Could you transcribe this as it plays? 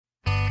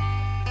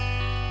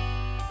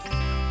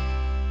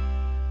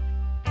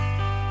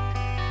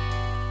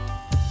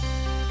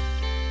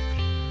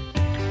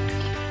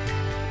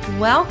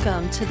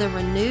Welcome to the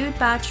Renewed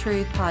by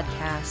Truth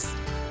podcast.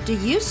 Do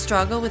you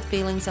struggle with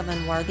feelings of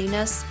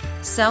unworthiness,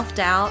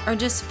 self-doubt, or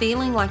just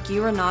feeling like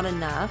you are not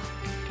enough?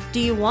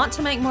 Do you want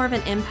to make more of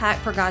an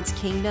impact for God's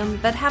kingdom,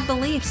 but have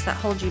beliefs that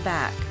hold you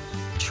back?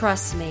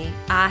 Trust me,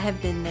 I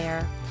have been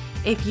there.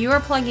 If you are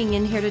plugging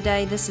in here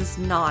today, this is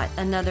not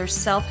another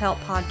self-help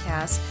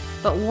podcast,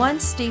 but one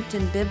steeped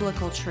in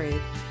biblical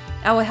truth.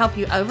 I will help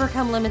you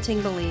overcome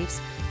limiting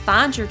beliefs,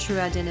 find your true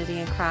identity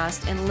in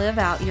Christ, and live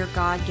out your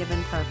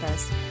God-given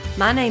purpose.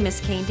 My name is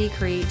Candy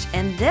Creech,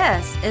 and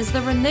this is the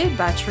Renewed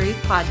by Truth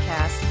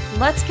podcast.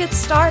 Let's get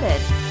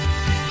started.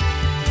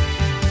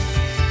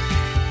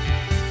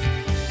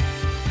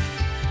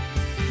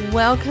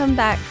 Welcome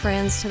back,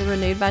 friends, to the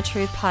Renewed by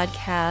Truth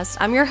podcast.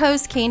 I'm your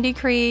host, Candy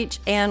Creech,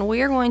 and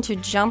we are going to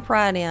jump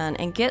right in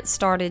and get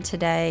started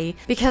today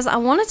because I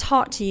want to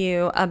talk to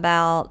you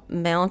about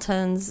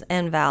mountains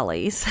and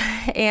valleys.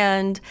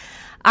 And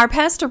our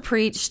pastor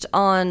preached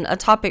on a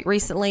topic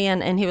recently,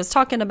 and he was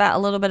talking about a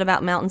little bit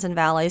about mountains and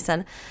valleys.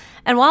 And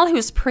while he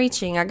was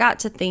preaching, I got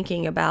to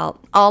thinking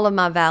about all of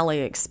my valley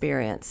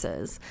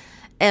experiences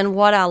and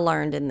what I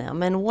learned in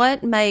them and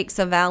what makes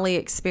a valley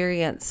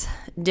experience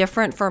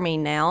different for me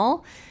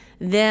now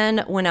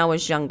than when I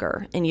was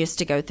younger and used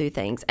to go through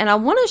things. And I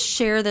want to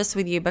share this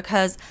with you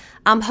because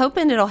I'm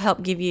hoping it'll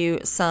help give you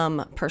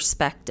some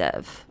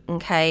perspective,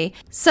 okay?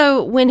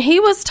 So when he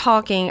was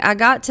talking, I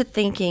got to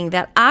thinking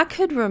that I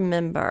could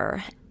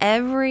remember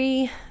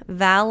every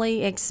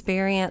valley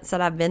experience that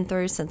I've been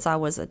through since I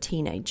was a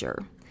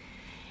teenager.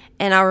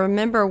 And I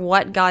remember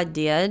what God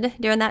did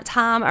during that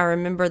time. I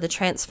remember the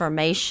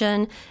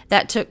transformation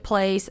that took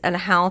place and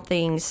how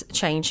things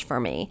changed for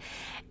me.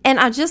 And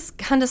I just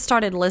kind of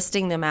started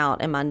listing them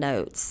out in my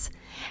notes.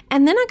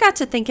 And then I got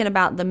to thinking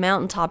about the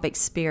mountaintop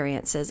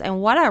experiences.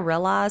 And what I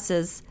realized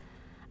is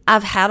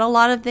I've had a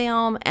lot of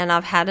them and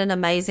I've had an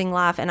amazing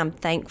life and I'm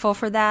thankful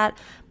for that.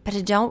 But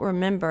I don't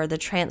remember the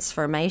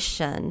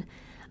transformation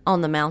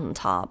on the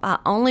mountaintop. I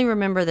only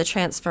remember the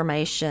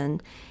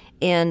transformation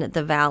in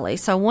the valley.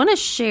 So I want to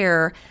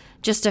share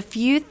just a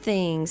few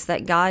things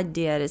that God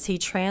did as He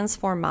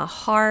transformed my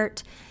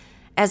heart,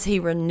 as He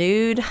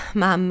renewed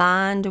my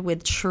mind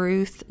with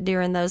truth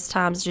during those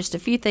times, just a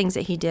few things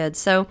that He did.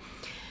 So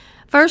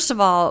first of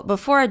all,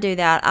 before I do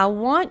that, I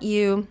want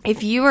you,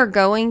 if you are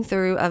going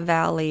through a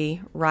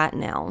valley right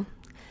now,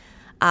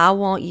 I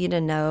want you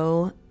to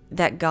know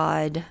that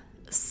God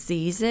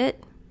sees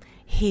it.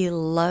 He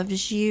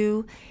loves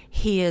you.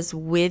 He is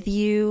with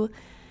you.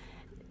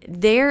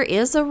 There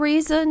is a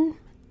reason,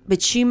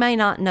 but you may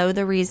not know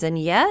the reason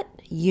yet.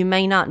 You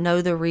may not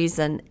know the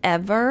reason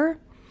ever.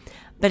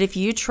 But if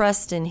you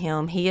trust in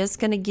Him, He is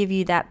going to give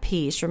you that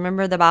peace.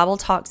 Remember, the Bible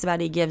talks about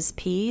He gives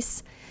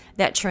peace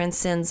that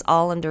transcends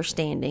all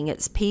understanding.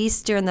 It's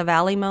peace during the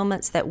valley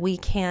moments that we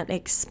can't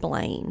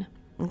explain.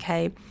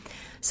 Okay?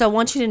 So I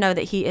want you to know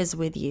that He is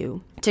with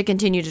you, to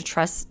continue to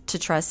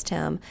trust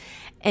Him.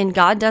 And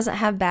God doesn't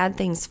have bad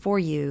things for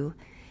you.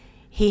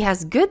 He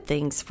has good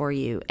things for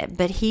you,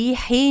 but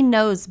He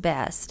knows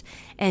best.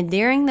 And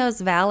during those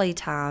valley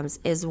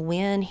times is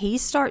when He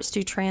starts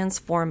to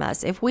transform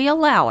us. If we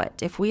allow it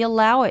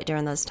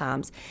during those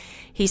times,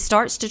 He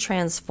starts to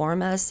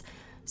transform us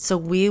so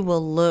we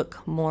will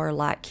look more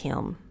like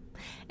Him.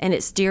 And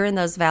it's during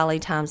those valley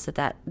times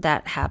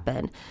that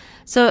happen.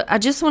 So I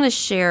just want to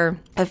share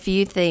a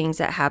few things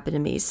that happened to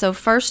me. So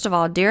first of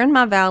all, during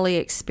my valley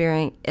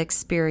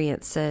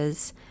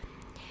experiences,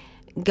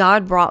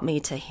 God brought me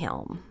to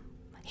Him.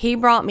 He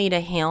brought me to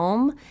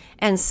Him,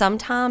 and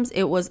sometimes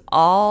it was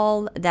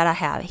all that I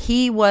had.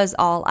 He was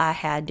all I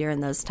had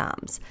during those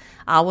times.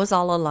 I was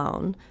all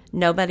alone.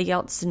 Nobody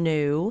else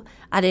knew.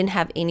 I didn't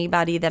have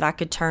anybody that I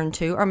could turn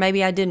to, or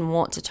maybe I didn't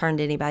want to turn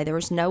to anybody. There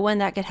was no one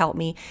that could help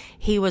me.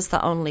 He was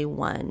the only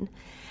one.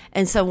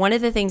 And so one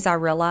of the things I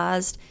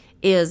realized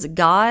is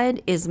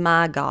God is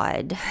my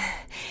God.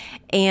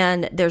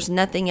 And there's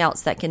nothing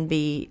else that can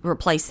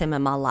replace Him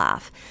in my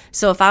life.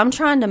 So if I'm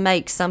trying to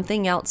make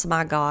something else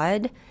my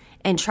God,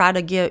 and try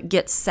to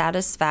get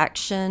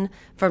satisfaction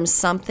from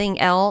something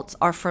else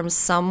or from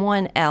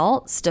someone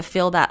else to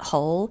fill that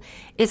hole,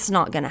 it's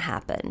not going to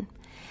happen.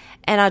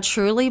 And I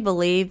truly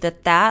believe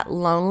that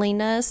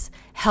loneliness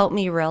helped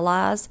me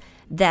realize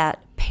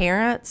that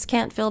parents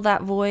can't fill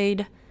that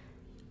void,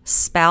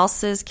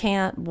 spouses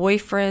can't,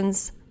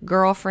 boyfriends,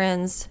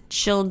 girlfriends,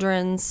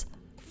 children's,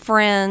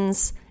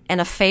 friends, an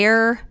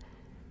affair.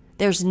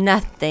 There's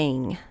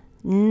nothing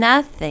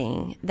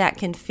that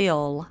can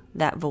fill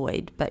that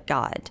void but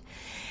God.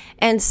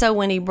 And so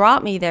when He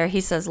brought me there,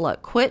 He says,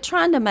 look, quit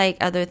trying to make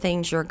other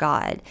things your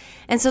God.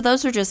 And so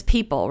those are just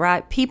people,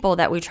 right? People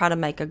that we try to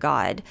make a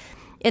God.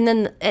 And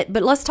then,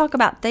 but let's talk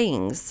about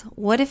things.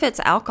 What if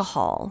it's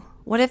alcohol?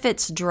 What if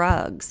it's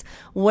drugs?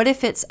 What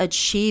if it's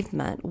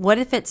achievement? What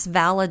if it's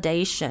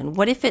validation?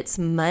 What if it's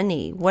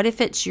money? What if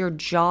it's your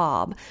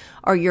job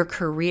or your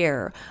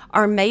career?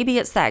 Or maybe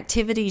it's the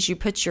activities you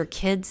put your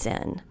kids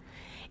in.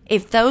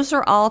 If those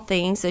are all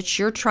things that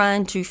you're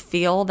trying to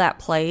fill that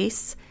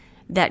place,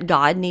 that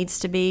God needs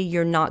to be,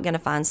 you're not going to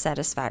find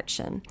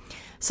satisfaction.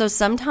 So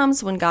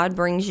sometimes when God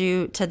brings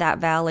you to that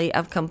valley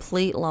of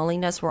complete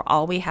loneliness where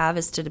all we have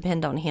is to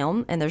depend on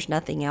Him and there's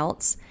nothing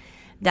else,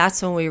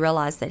 that's when we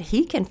realize that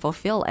He can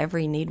fulfill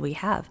every need we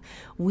have.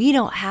 We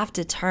don't have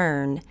to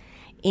turn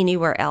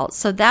anywhere else.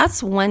 So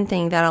that's one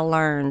thing that I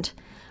learned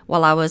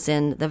while I was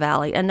in the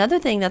valley. Another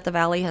thing that the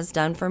valley has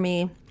done for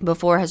me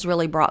before has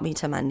really brought me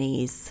to my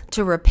knees,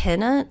 to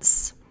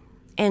repentance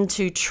and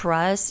to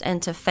trust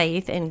and to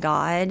faith in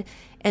God,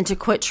 and to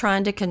quit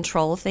trying to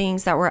control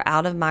things that were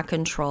out of my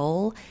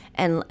control,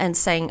 and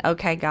saying,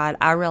 okay, God,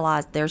 I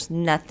realize there's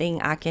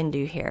nothing I can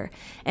do here.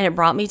 And it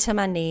brought me to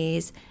my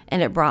knees,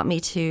 and it brought me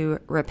to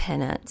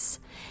repentance.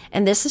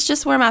 And this is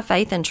just where my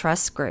faith and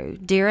trust grew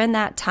during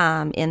that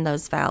time in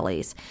those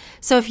valleys.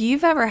 So if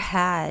you've ever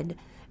had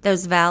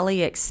those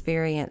valley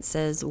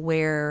experiences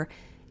where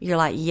you're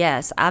like,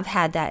 yes, I've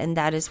had that, and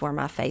that is where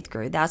my faith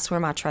grew. That's where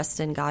my trust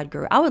in God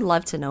grew. I would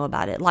love to know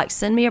about it. Like,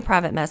 send me a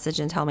private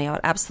message and tell me. I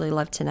would absolutely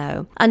love to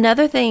know.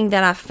 Another thing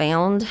that I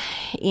found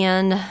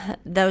in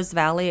those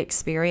valley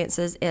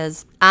experiences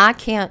is I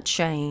can't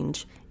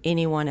change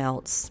anyone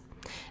else.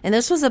 And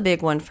this was a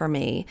big one for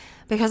me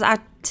because I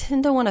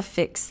tend to want to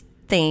fix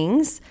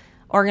things,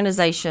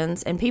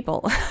 organizations, and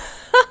people.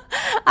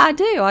 I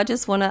do.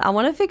 I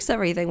want to fix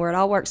everything where it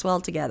all works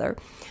well together.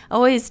 I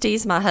always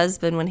tease my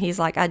husband when he's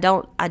like, I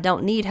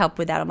don't need help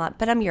with that. I'm like,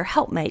 but I'm your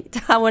helpmate.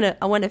 I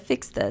want to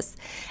fix this.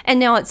 And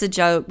now it's a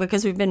joke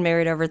because we've been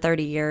married over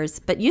 30 years,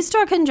 but used to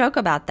I couldn't joke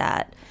about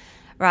that,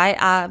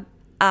 right?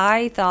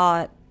 I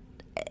thought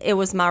it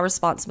was my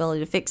responsibility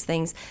to fix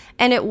things,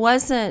 and that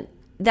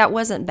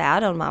wasn't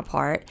bad on my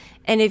part.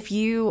 And if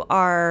you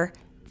are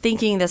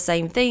thinking the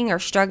same thing or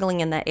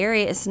struggling in that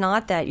area, it's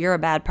not that you're a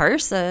bad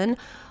person.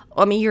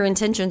 I mean, your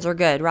intentions are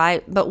good,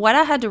 right? But what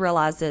I had to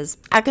realize is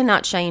I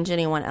cannot change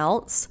anyone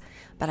else,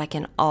 but I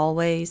can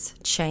always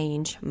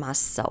change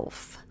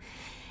myself.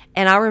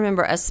 And I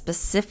remember a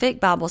specific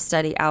Bible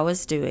study I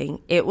was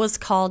doing. It was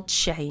called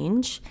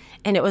Change,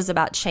 and it was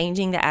about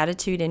changing the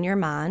attitude in your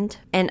mind.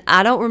 And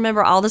I don't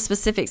remember all the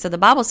specifics of the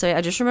Bible study.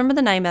 I just remember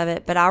the name of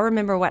it. But I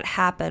remember what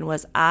happened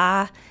was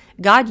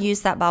God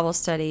used that Bible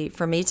study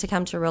for me to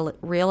come to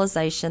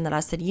realization that I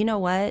said, you know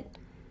what?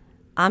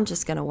 I'm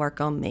just going to work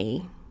on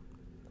me.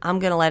 I'm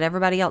going to let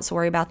everybody else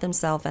worry about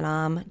themselves, and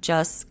I'm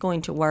just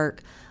going to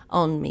work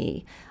on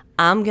me.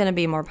 I'm going to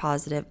be more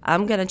positive.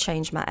 I'm going to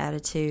change my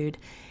attitude,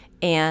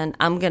 and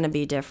I'm going to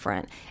be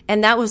different.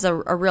 And that was a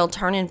real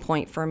turning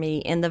point for me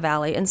in the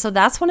valley. And so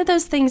that's one of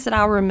those things that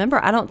I'll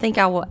remember. I don't think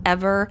I will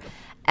ever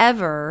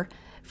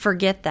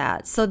forget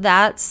that. So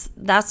that's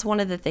one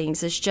of the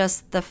things. It's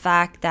just the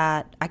fact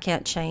that I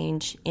can't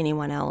change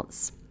anyone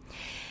else.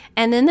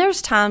 And then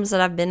there's times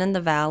that I've been in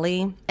the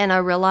valley, and I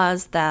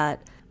realized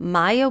that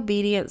my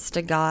obedience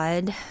to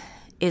God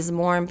is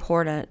more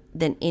important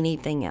than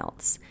anything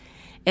else.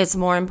 It's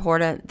more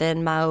important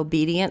than my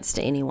obedience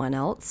to anyone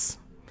else.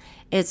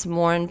 It's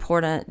more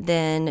important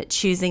than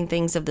choosing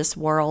things of this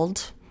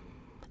world.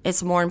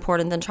 It's more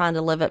important than trying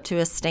to live up to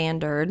a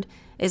standard.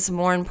 It's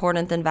more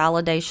important than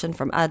validation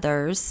from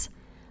others.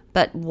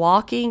 But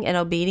walking in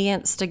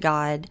obedience to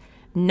God,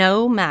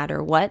 no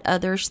matter what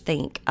others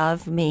think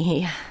of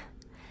me,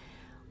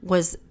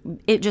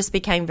 it just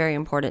became very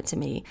important to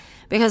me.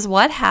 Because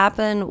what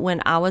happened when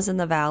I was in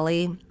the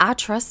valley, I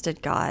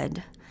trusted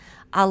God.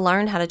 I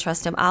learned how to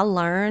trust Him. I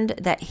learned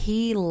that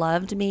He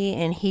loved me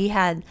and He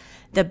had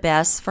the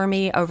best for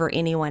me over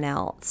anyone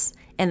else,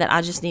 and that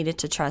I just needed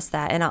to trust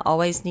that, and I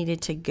always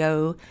needed to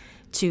go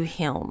to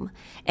Him,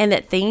 and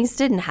that things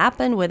didn't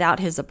happen without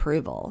His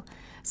approval.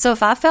 So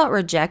if I felt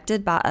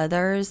rejected by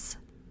others,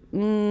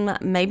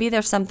 maybe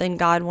there's something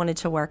God wanted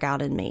to work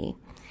out in me,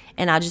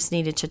 and I just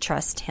needed to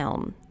trust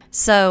Him.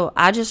 So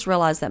I just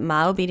realized that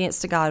my obedience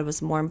to God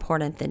was more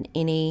important than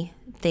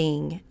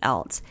anything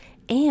else,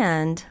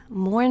 and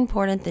more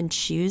important than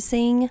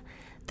choosing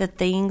the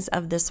things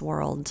of this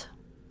world.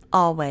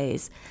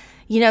 Always.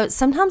 You know,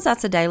 sometimes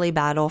that's a daily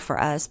battle for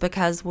us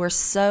because we're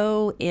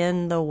so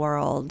in the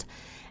world.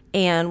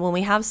 And when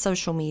we have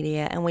social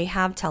media and we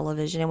have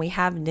television and we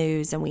have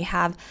news and we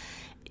have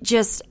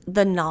just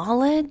the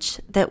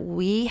knowledge that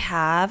we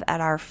have at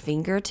our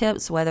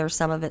fingertips, whether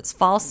some of it's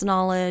false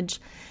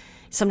knowledge,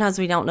 sometimes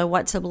we don't know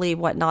what to believe,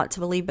 what not to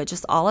believe, but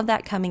just all of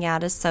that coming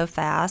at us so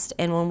fast.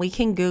 And when we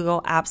can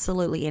Google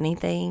absolutely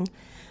anything,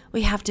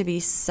 we have to be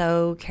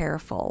so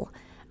careful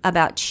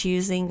about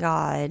choosing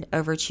God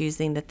over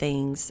choosing the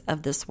things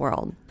of this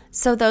world.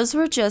 So those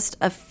were just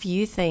a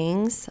few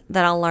things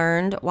that I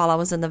learned while I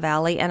was in the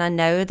valley. And I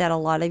know that a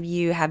lot of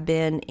you have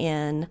been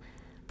in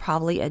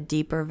probably a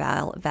deeper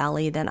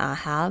valley than I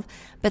have.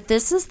 But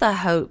this is the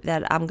hope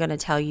that I'm going to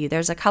tell you.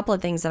 There's a couple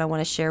of things that I want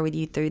to share with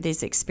you through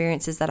these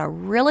experiences that I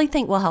really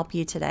think will help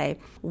you today.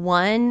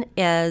 One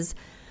is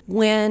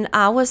when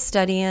I was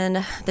studying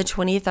the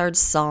 23rd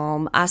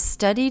Psalm, I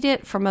studied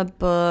it from a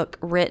book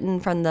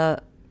written from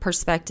the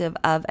perspective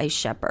of a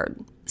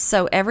shepherd.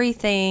 So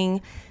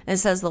everything, it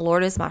says, the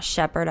Lord is my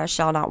shepherd, I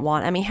shall not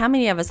want. I mean, how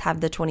many of us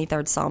have the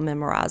 23rd Psalm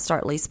memorized, or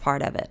at least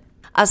part of it?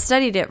 I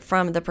studied it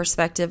from the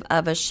perspective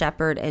of a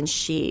shepherd and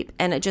sheep,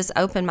 and it just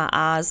opened my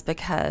eyes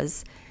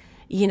because,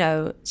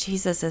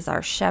 Jesus is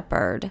our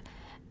shepherd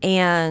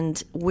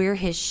and we're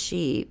his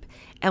sheep.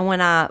 And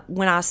when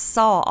I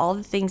saw all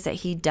the things that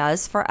he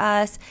does for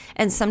us,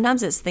 and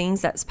sometimes it's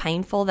things that's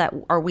painful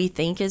or we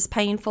think is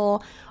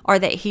painful, or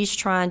that he's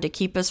trying to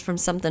keep us from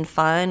something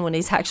fun when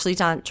he's actually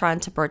trying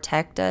to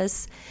protect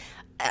us,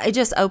 it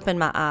just opened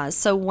my eyes.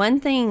 So one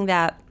thing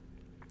that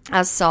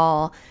I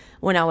saw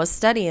when I was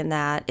studying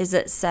that is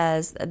it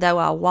says, though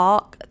I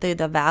walk through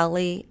the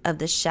valley of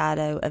the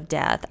shadow of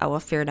death, I will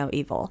fear no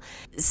evil.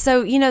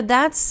 So,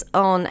 that's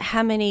on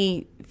how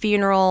many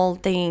funerals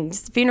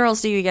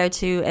do you go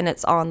to, and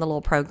it's on the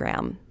little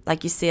program.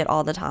 Like you see it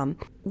all the time.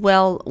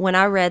 Well, when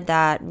I read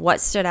that, what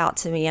stood out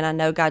to me, and I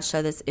know God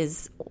showed this,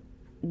 is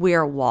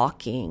we're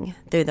walking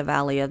through the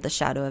valley of the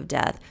shadow of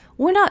death.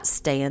 We're not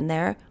staying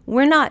there.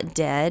 We're not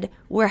dead.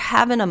 We're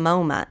having a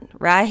moment,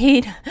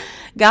 right?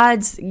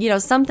 God's,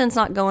 something's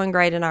not going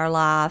great in our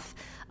life.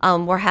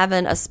 We're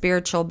having a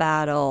spiritual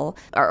battle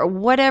or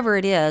whatever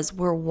it is.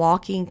 We're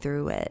walking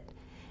through it,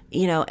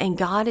 and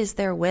God is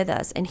there with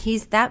us. And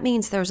that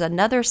means there's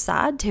another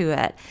side to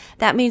it.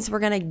 That means we're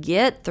going to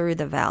get through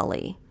the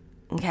valley.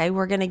 Okay.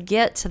 We're going to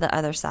get to the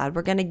other side.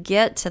 We're going to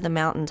get to the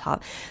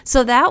mountaintop.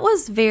 So that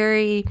was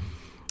very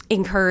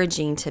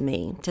encouraging to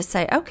me to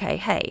say, okay,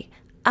 hey,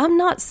 I'm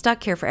not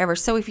stuck here forever.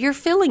 So if you're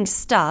feeling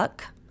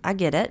stuck, I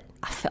get it.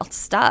 I felt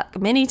stuck.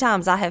 Many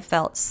times I have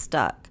felt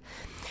stuck.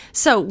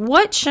 So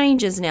what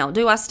changes now?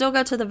 Do I still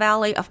go to the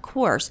valley? Of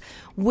course.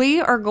 We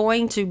are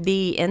going to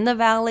be in the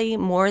valley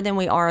more than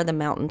we are the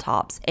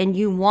mountaintops. And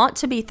you want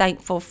to be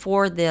thankful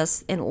for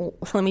this. And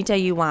let me tell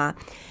you why.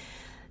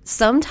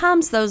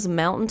 Sometimes those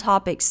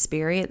mountaintop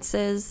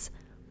experiences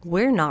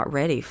we're not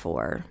ready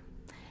for.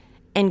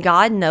 And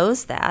God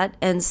knows that.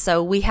 And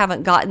so we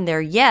haven't gotten there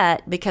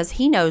yet because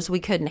he knows we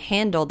couldn't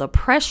handle the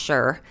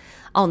pressure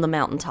on the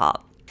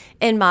mountaintop.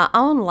 In my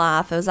own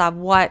life, as I've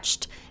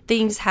watched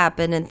things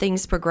happen and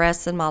things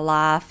progress in my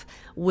life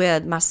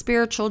with my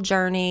spiritual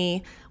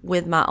journey,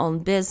 with my own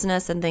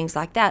business and things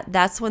like that,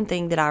 that's one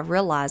thing that I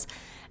realized.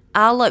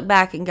 I look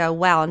back and go,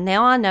 wow,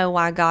 now I know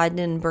why God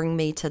didn't bring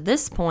me to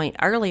this point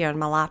earlier in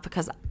my life,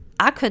 because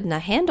I couldn't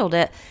have handled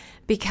it.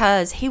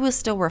 Because he was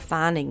still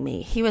refining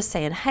me. He was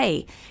saying,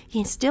 hey,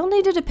 you still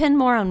need to depend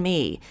more on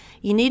me.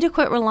 You need to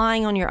quit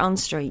relying on your own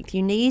strength.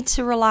 You need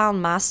to rely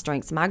on my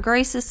strengths. My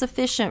grace is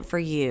sufficient for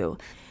you.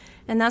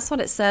 And that's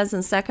what it says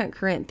in 2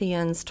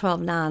 Corinthians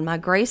 12:9. My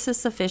grace is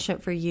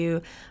sufficient for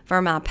you,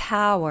 for my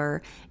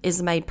power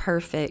is made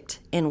perfect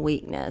in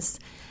weakness.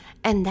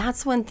 And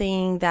that's one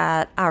thing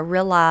that I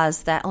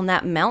realized, that on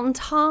that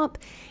mountaintop,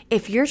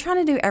 if you're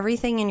trying to do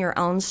everything in your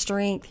own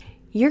strength,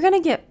 you're going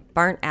to get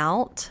burnt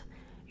out.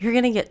 You're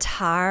going to get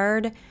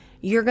tired.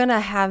 You're going to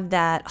have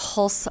that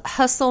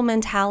hustle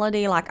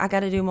mentality, like, I got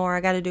to do more, I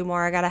got to do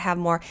more, I got to have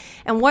more.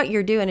 And what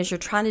you're doing is you're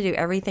trying to do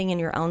everything in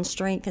your own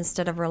strength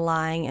instead of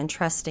relying and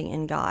trusting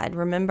in God.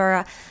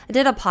 Remember, I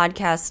did a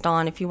podcast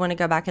on, if you want to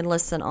go back and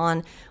listen,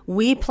 on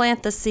we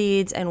plant the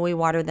seeds and we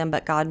water them,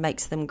 but God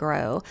makes them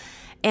grow.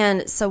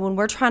 And so when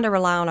we're trying to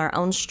rely on our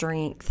own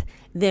strength,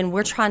 then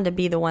we're trying to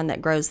be the one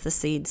that grows the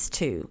seeds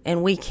too.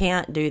 And we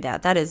can't do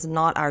that. That is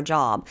not our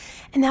job.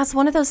 And that's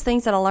one of those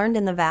things that I learned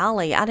in the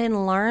valley. I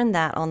didn't learn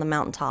that on the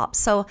mountaintop.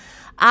 So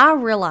I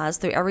realized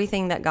through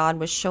everything that God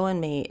was showing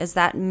me is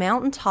that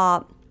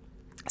mountaintop,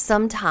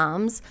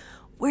 sometimes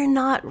we're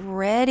not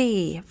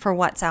ready for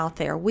what's out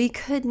there. We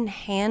couldn't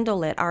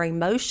handle it. Our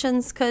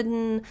emotions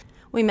couldn't.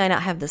 We may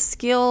not have the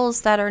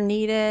skills that are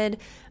needed.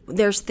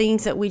 There's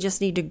things that we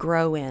just need to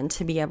grow in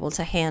to be able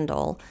to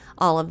handle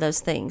all of those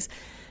things.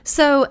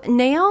 So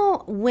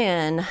now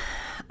when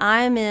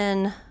I'm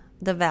in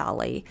the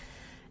valley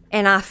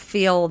and I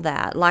feel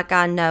that, like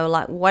I know,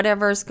 like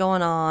whatever's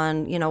going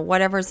on,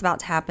 whatever's about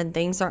to happen,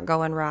 things aren't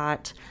going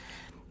right,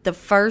 the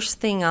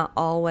first thing I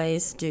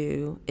always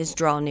do is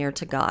draw near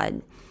to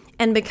God.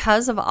 And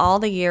because of all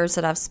the years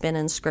that I've spent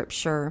in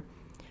Scripture,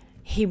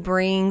 He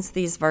brings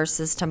these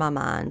verses to my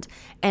mind.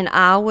 And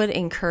I would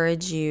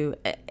encourage you,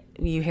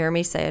 you hear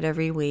me say it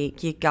every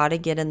week, you got to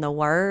get in the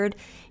Word.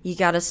 You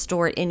got to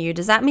store it in you.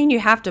 Does that mean you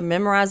have to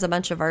memorize a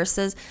bunch of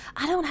verses?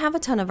 I don't have a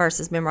ton of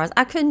verses memorized.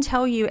 I couldn't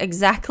tell you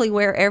exactly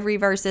where every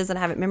verse is and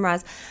have it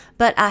memorized,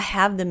 but I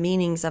have the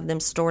meanings of them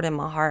stored in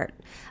my heart.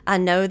 I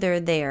know they're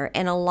there.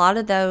 And a lot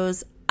of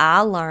those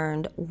I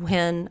learned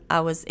when I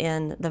was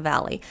in the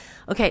valley.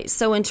 Okay,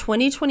 so in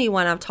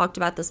 2021, I've talked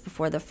about this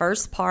before, the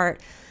first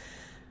part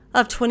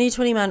of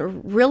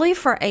 2021, really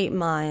for 8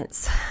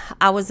 months,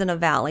 I was in a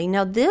valley.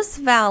 Now, this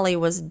valley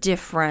was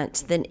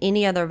different than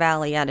any other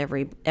valley I'd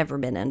ever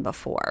been in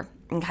before,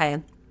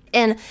 okay?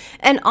 And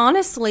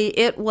honestly,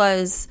 it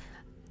was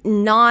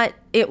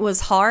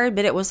hard,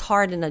 but it was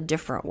hard in a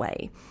different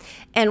way.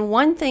 And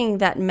one thing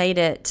that made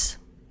it,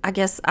 I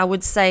guess I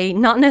would say,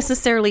 not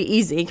necessarily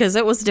easy, because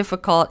it was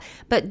difficult,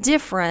 but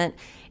different,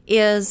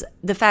 is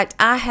the fact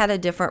I had a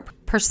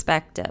different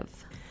perspective.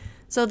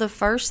 So the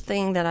first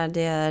thing that I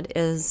did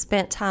is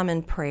spent time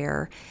in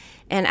prayer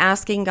and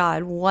asking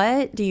God,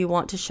 what do you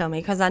want to show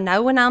me? Because I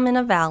know when I'm in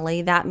a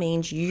valley, that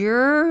means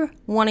you're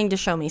wanting to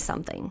show me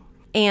something.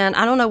 And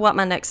I don't know what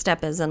my next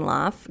step is in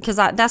life, because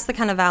that's the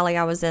kind of valley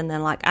I was in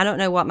then. Like, I don't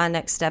know what my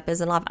next step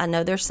is in life. I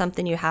know there's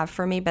something you have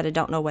for me, but I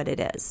don't know what it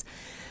is.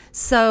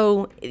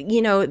 So,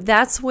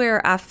 that's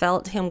where I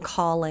felt him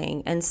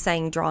calling and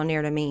saying, draw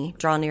near to me,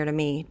 draw near to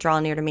me, draw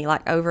near to me,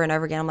 like over and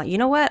over again. I'm like, you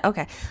know what?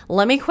 Okay,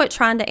 let me quit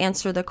trying to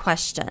answer the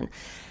question.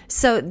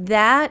 So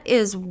that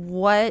is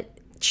what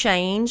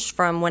changed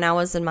from when I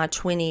was in my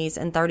 20s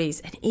and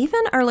 30s and even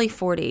early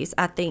 40s,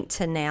 I think,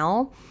 to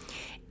now,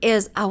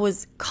 is I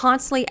was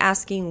constantly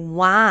asking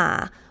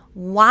why.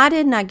 Why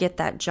didn't I get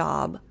that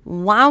job?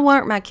 Why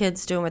weren't my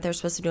kids doing what they're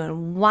supposed to be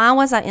doing? Why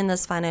was I in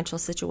this financial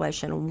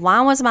situation? Why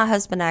was my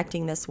husband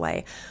acting this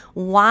way?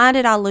 Why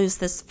did I lose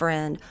this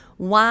friend?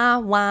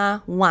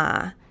 Why?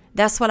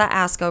 That's what I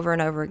ask over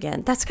and over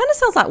again. That kind of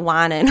sounds like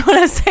whining when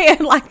I say it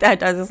like that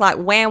does. It's like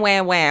wah,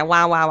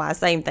 why,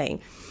 same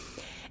thing.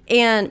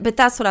 But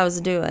that's what I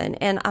was doing.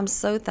 And I'm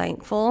so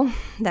thankful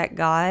that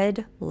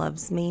God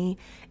loves me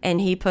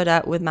and he put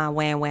up with my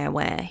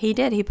wah. He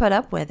did. He put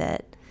up with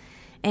it.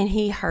 And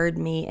he heard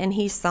me and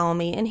he saw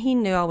me and he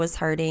knew I was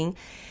hurting.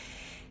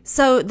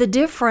 So the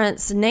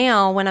difference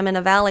now when I'm in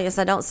a valley is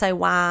I don't say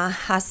why,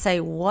 I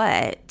say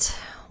what.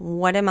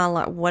 What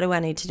do I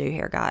need to do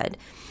here, God?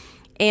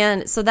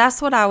 And so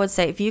that's what I would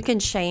say. If you can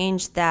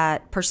change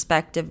that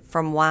perspective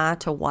from why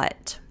to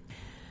what.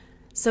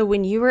 So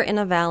when you are in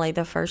a valley,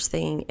 the first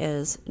thing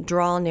is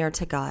draw near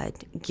to God.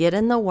 Get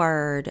in the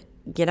Word,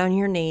 get on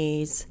your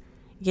knees,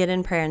 get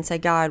in prayer and say,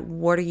 God,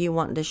 what are you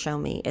wanting to show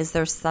me? Is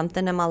there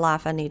something in my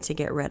life I need to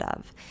get rid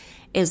of?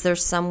 Is there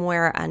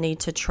somewhere I need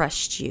to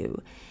trust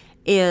you?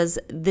 Is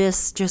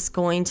this just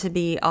going to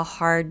be a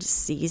hard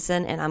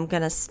season and I'm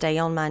going to stay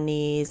on my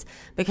knees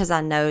because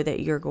I know that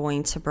you're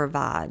going to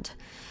provide?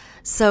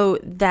 So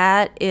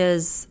that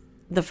is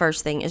the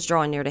first thing, is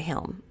drawing near to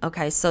him.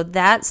 Okay, so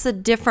that's a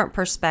different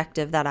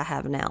perspective that I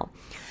have now.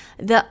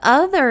 The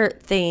other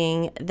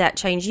thing that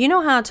changed, you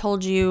know how I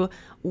told you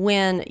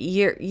when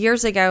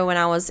years ago when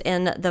I was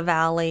in the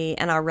valley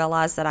and I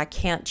realized that I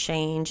can't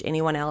change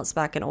anyone else,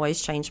 but I can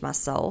always change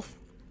myself.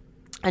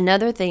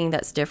 Another thing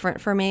that's different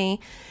for me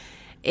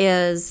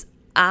is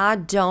I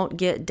don't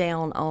get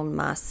down on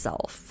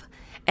myself.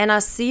 And I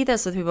see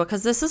this with people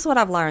because this is what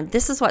I've learned.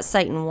 This is what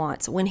Satan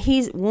wants. When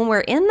we're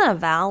in the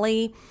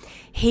valley,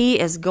 he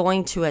is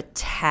going to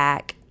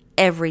attack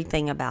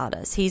everything about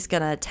us. He's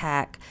going to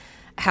attack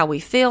how we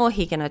feel.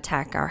 He can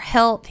attack our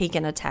health. He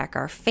can attack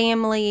our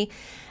family.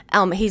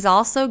 He's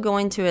also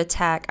going to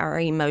attack our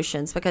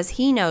emotions because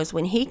he knows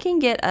when he can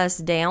get us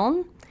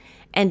down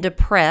and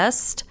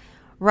depressed,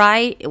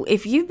 right?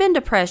 If you've been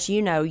depressed,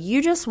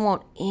 you just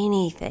want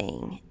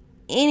anything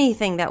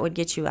that would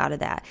get you out of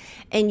that.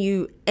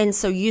 And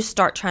so you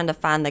start trying to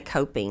find the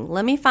coping.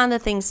 Let me find the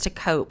things to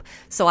cope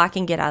so I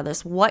can get out of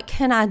this. What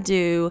can I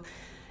do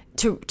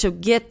to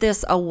get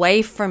this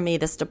away from me,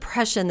 this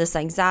depression, this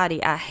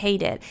anxiety? I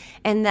hate it.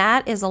 And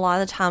that is a lot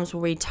of the times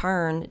where we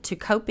turn to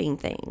coping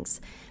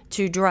things,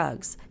 to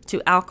drugs,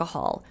 to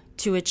alcohol,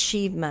 to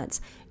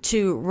achievements,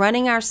 to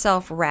running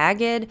ourselves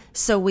ragged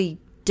so we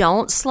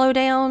don't slow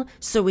down,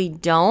 so we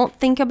don't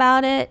think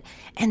about it.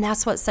 And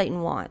that's what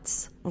Satan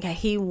wants. Okay,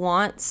 he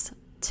wants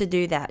to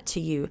do that to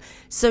you.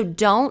 So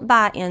don't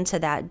buy into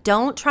that.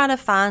 Don't try to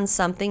find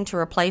something to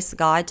replace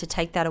God to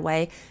take that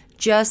away.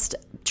 Just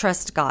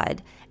trust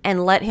God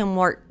and let him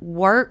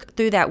work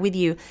through that with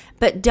you.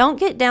 But don't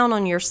get down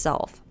on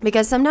yourself,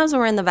 because sometimes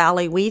when we're in the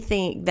valley, we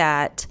think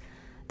that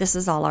this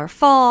is all our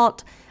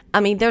fault. I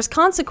mean, there's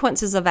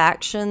consequences of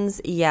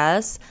actions,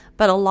 yes,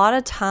 but a lot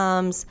of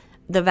times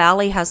the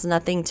valley has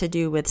nothing to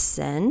do with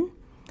sin,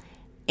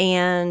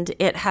 and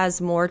it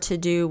has more to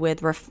do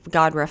with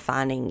God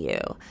refining you.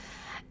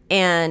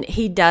 And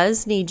he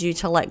does need you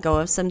to let go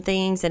of some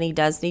things, and he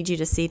does need you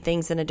to see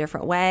things in a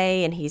different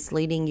way, and he's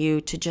leading you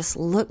to just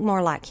look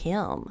more like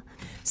him.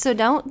 So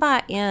don't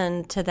buy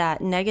into that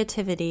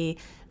negativity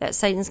that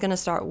Satan's going to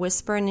start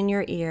whispering in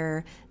your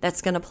ear,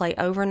 that's going to play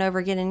over and over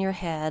again in your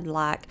head,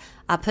 like,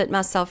 I put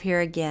myself here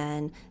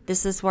again.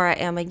 This is where I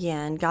am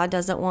again. God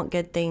doesn't want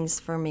good things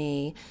for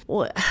me.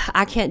 Well,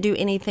 I can't do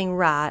anything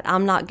right.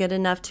 I'm not good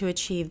enough to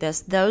achieve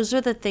this. Those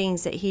are the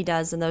things that he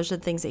does, and those are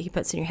the things that he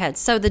puts in your head.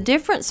 So the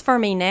difference for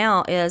me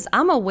now is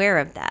I'm aware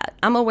of that.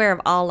 I'm aware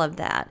of all of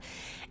that.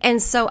 And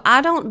so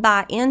I don't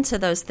buy into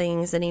those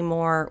things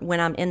anymore when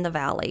I'm in the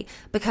valley,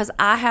 because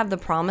I have the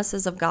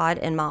promises of God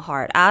in my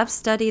heart. I've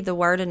studied the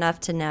word enough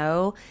to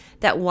know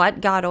that what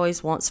God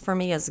always wants for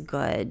me is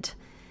good.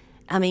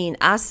 I mean,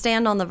 I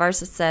stand on the verse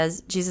that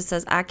says, Jesus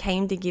says, I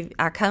come to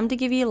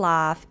give you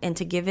life and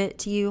to give it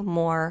to you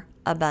more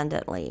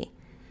abundantly.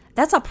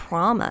 That's a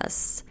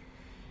promise.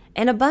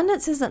 And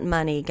abundance isn't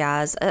money,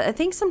 guys. I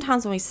think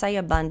sometimes when we say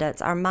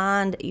abundance, our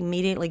mind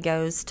immediately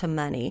goes to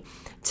money.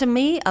 To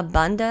me,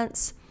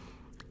 abundance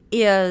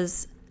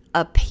is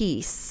a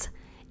peace,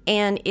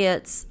 and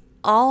it's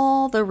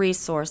all the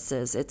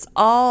resources, it's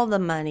all the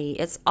money,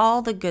 it's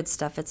all the good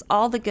stuff, it's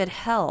all the good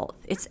health,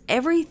 it's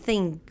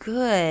everything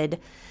good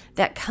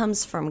that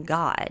comes from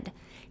God.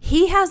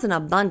 He has an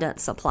abundant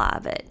supply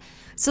of it.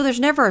 So there's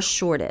never a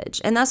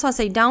shortage. And that's why I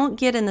say don't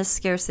get in the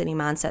scarcity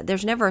mindset.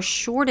 There's never a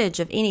shortage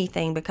of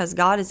anything because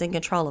God is in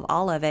control of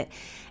all of it.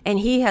 And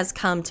He has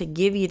come to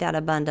give you that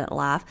abundant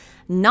life,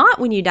 not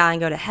when you die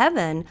and go to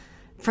heaven.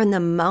 From the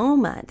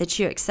moment that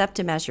you accept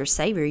Him as your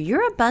Savior,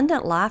 your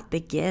abundant life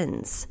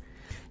begins.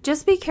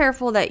 Just be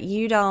careful that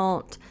you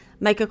don't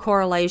make a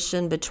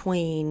correlation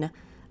between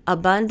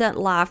abundant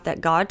life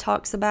that God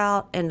talks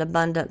about and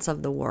abundance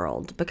of the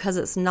world, because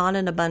it's not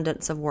an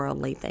abundance of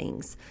worldly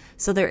things.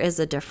 So there is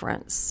a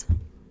difference.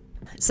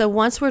 So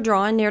once we're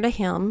drawing near to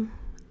Him,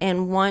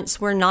 and once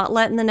we're not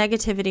letting the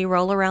negativity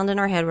roll around in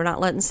our head, we're not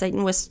letting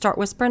Satan start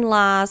whispering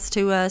lies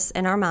to us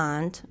in our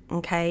mind,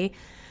 okay?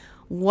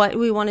 What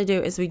we want to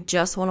do is we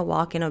just want to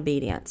walk in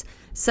obedience.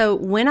 So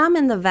when I'm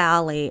in the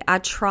valley, I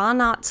try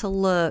not to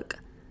look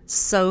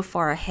so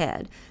far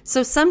ahead.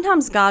 So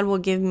sometimes God will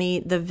give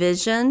me the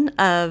vision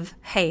of,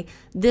 hey,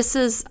 this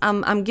is,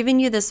 I'm giving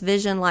you this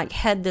vision, like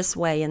head this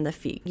way in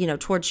the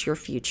towards your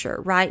future,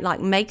 right? Like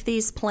make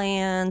these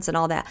plans and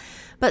all that.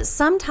 But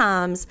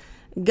sometimes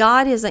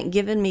God isn't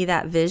giving me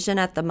that vision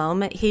at the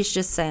moment. He's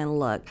just saying,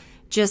 look,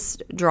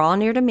 just draw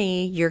near to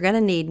me. You're going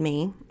to need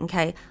me.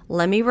 Okay.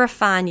 Let me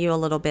refine you a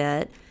little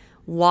bit.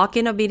 Walk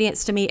in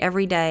obedience to me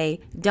every day.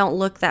 Don't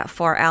look that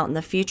far out in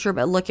the future,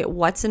 but look at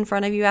what's in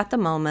front of you at the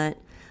moment.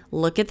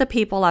 Look at the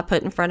people I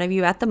put in front of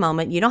you at the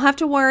moment. You don't have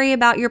to worry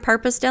about your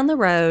purpose down the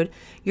road.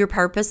 Your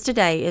purpose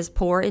today is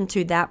pour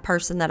into that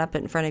person that I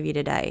put in front of you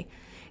today.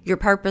 Your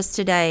purpose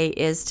today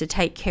is to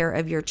take care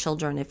of your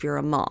children if you're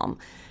a mom.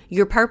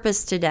 Your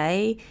purpose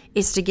today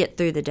is to get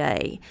through the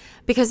day.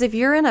 Because if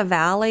you're in a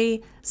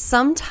valley,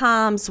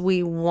 sometimes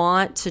we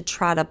want to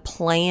try to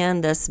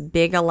plan this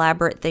big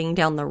elaborate thing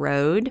down the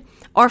road.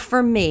 Or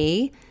for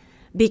me,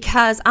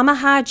 because I'm a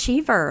high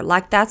achiever,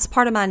 like that's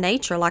part of my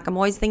nature. Like I'm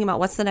always thinking about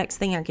what's the next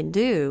thing I can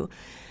do.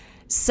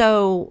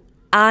 So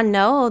I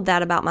know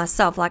that about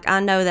myself. Like I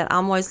know that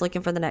I'm always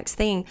looking for the next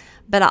thing,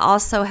 but I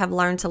also have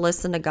learned to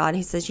listen to God.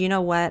 He says, you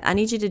know what? I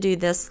need you to do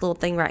this little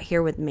thing right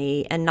here with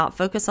me and not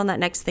focus on that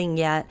next thing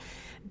yet.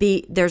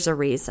 There's a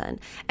reason.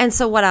 And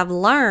so what I've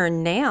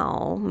learned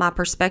now, my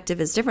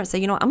perspective is different. So,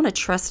 you know what? I'm going to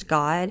trust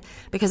God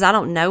because I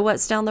don't know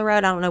what's down the road.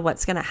 I don't know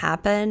what's going to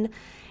happen.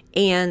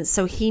 And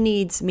so He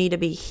needs me to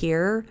be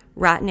here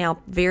right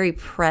now, very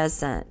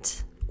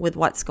present with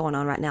what's going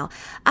on right now.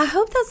 I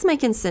hope that's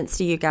making sense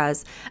to you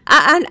guys.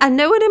 I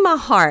know it in my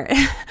heart,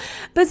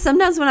 but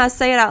sometimes when I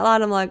say it out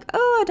loud, I'm like,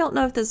 oh, I don't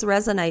know if this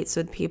resonates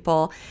with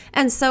people.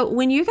 And so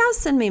when you guys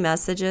send me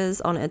messages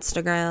on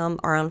Instagram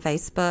or on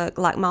Facebook,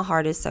 like my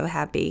heart is so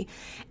happy.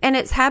 And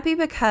it's happy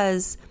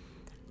because,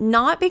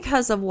 not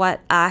because of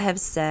what I have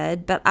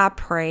said, but I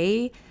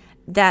pray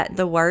that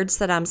the words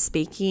that I'm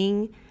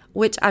speaking,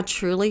 which I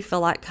truly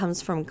feel like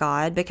comes from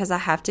God, because I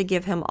have to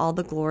give Him all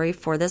the glory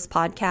for this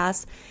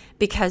podcast,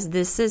 because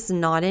this is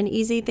not an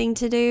easy thing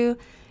to do,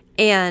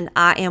 and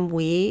I am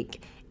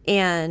weak,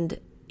 and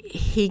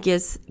He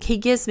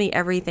gives me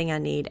everything I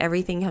need.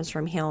 Everything comes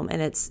from Him,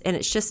 and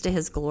it's just to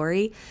His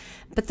glory.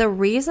 But the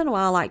reason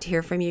why I like to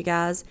hear from you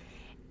guys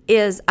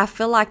is I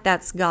feel like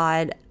that's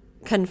God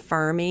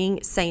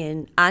confirming,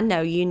 saying, I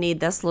know you need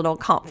this little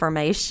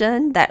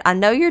confirmation that I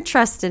know you're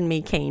trusting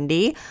me,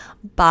 Candy,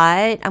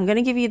 but I'm going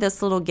to give you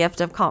this little gift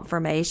of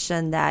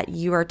confirmation that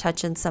you are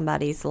touching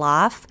somebody's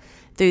life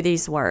through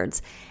these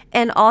words.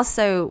 And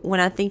also when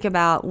I think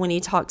about when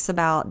He talks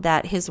about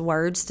that His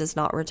words does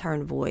not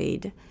return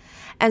void.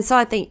 And so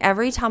I think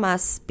every time I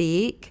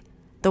speak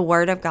the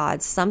word of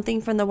God,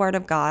 something from the word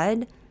of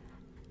God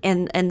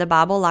and the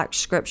Bible, like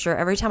scripture,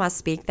 every time I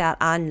speak that,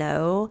 I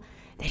know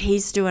that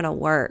He's doing a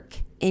work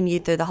in you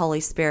through the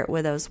Holy Spirit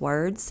with those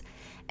words.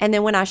 And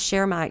then when I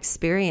share my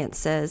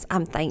experiences,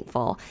 I'm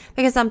thankful,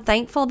 because I'm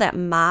thankful that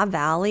my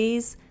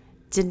valleys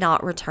did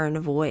not return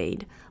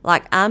void.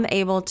 Like I'm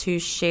able to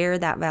share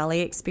that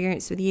valley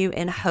experience with you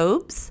in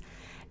hopes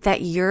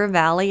that your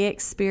valley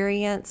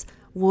experience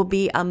will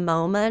be a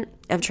moment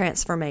of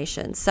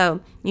transformation. So,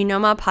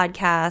 my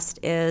podcast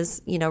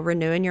is,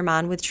 renewing your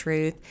mind with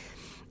truth.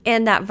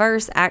 And that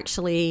verse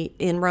actually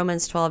in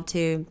Romans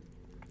 12:2,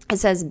 it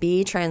says,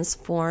 be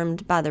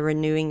transformed by the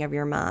renewing of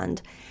your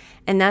mind.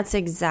 And that's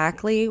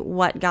exactly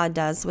what God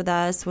does with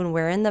us when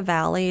we're in the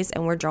valleys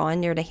and we're drawing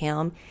near to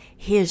Him.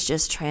 He is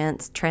just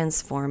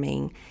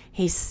transforming.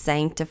 He's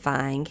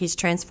sanctifying. He's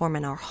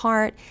transforming our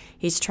heart.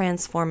 He's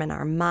transforming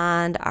our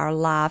mind, our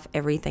life,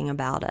 everything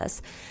about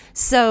us.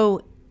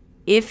 So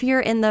if you're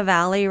in the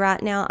valley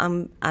right now,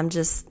 I'm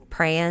just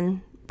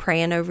praying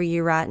over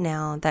you right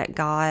now that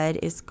God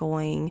is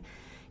going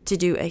to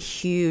do a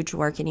huge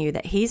work in you,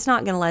 that He's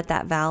not going to let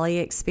that valley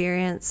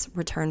experience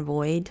return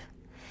void,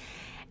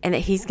 and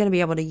that He's going to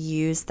be able to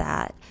use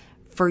that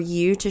for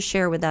you to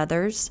share with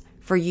others,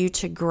 for you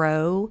to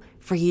grow,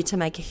 for you to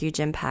make a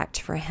huge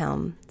impact for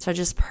Him. So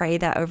just pray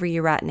that over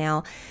you right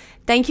now.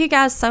 Thank you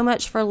guys so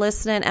much for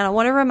listening. And I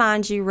want to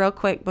remind you real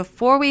quick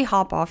before we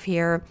hop off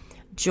here,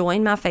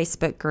 join my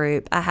Facebook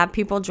group. I have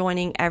people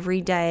joining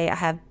every day. I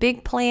have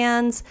big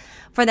plans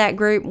for that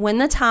group when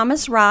the time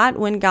is right,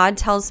 when God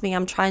tells me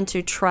I'm trying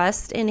to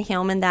trust in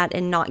Him and that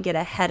and not get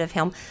ahead of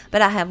Him.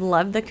 But I have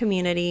loved the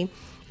community.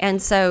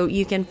 And so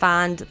you can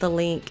find the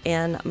link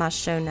in my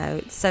show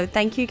notes. So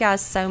thank you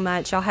guys so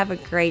much. Y'all have a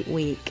great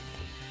week.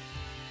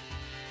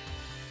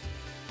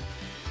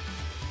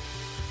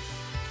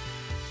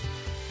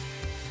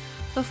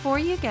 Before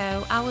you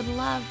go, I would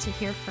love to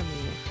hear from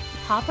you.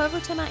 Hop over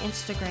to my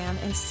Instagram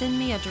and send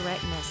me a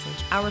direct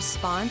message. I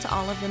respond to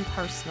all of them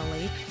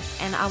personally,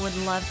 and I would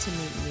love to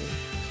meet you.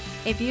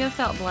 If you have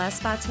felt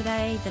blessed by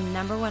today, the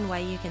number one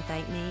way you can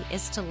thank me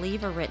is to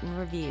leave a written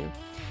review.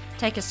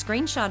 Take a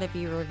screenshot of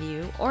your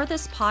review or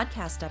this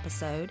podcast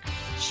episode,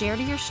 share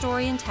to your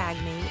story and tag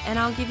me, and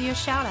I'll give you a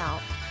shout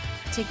out.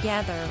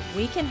 Together,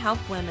 we can help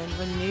women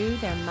renew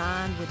their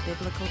mind with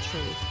biblical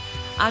truth.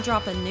 I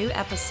drop a new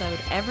episode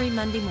every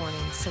Monday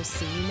morning, so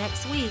see you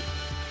next week.